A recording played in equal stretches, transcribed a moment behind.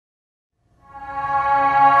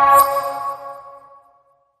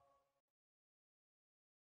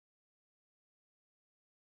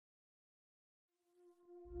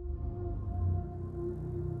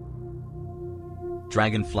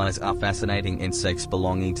Dragonflies are fascinating insects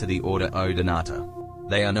belonging to the order Odonata.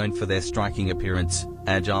 They are known for their striking appearance,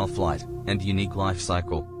 agile flight, and unique life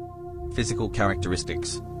cycle. Physical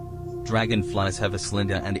characteristics. Dragonflies have a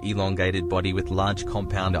slender and elongated body with large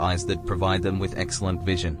compound eyes that provide them with excellent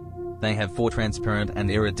vision. They have 4 transparent and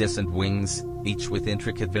iridescent wings, each with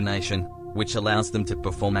intricate venation, which allows them to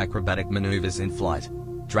perform acrobatic maneuvers in flight.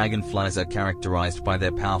 Dragonflies are characterized by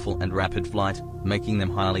their powerful and rapid flight, making them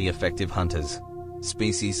highly effective hunters.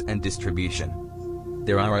 Species and distribution.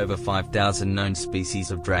 There are over 5,000 known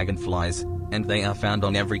species of dragonflies, and they are found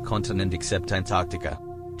on every continent except Antarctica.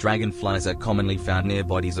 Dragonflies are commonly found near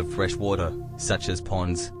bodies of fresh water, such as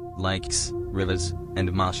ponds, lakes, rivers,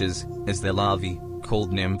 and marshes, as their larvae,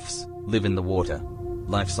 called nymphs, live in the water.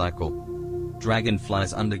 Life cycle.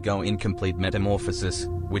 Dragonflies undergo incomplete metamorphosis,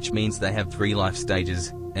 which means they have 3 life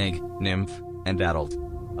stages: egg, nymph, and adult.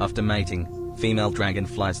 After mating, female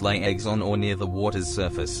dragonflies lay eggs on or near the water's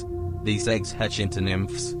surface. These eggs hatch into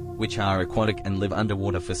nymphs, which are aquatic and live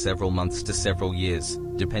underwater for several months to several years,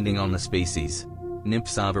 depending on the species.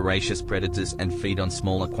 Nymphs are voracious predators and feed on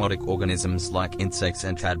small aquatic organisms like insects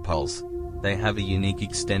and tadpoles. They have a unique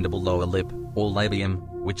extendable lower lip, or labium,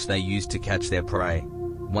 which they use to catch their prey.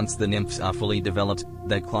 Once the nymphs are fully developed,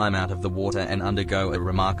 they climb out of the water and undergo a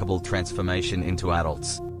remarkable transformation into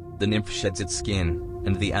adults. The nymph sheds its skin,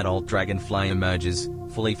 and the adult dragonfly emerges,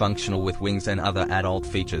 fully functional with wings and other adult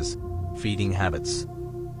features. Feeding habits.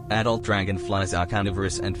 Adult dragonflies are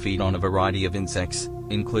carnivorous and feed on a variety of insects,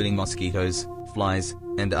 including mosquitoes, flies,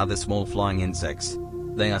 and other small flying insects.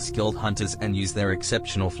 They are skilled hunters and use their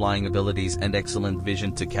exceptional flying abilities and excellent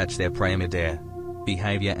vision to catch their prey midair.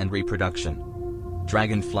 Behavior and reproduction.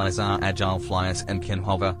 Dragonflies are agile flyers and can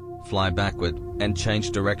hover, fly backward, and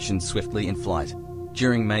change direction swiftly in flight.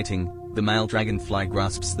 During mating, the male dragonfly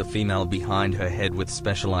grasps the female behind her head with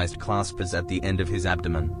specialized claspers at the end of his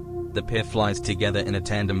abdomen. The pair flies together in a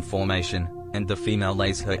tandem formation, and the female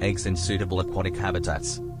lays her eggs in suitable aquatic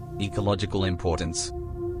habitats. Ecological importance.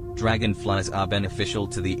 Dragonflies are beneficial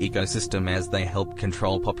to the ecosystem as they help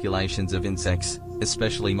control populations of insects,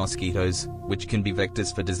 especially mosquitoes, which can be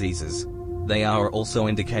vectors for diseases. They are also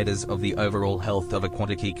indicators of the overall health of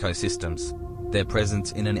aquatic ecosystems. Their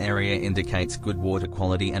presence in an area indicates good water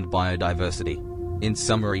quality and biodiversity. In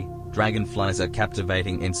summary, dragonflies are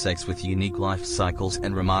captivating insects with unique life cycles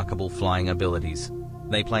and remarkable flying abilities.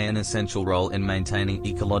 They play an essential role in maintaining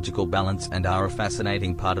ecological balance and are a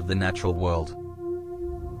fascinating part of the natural world.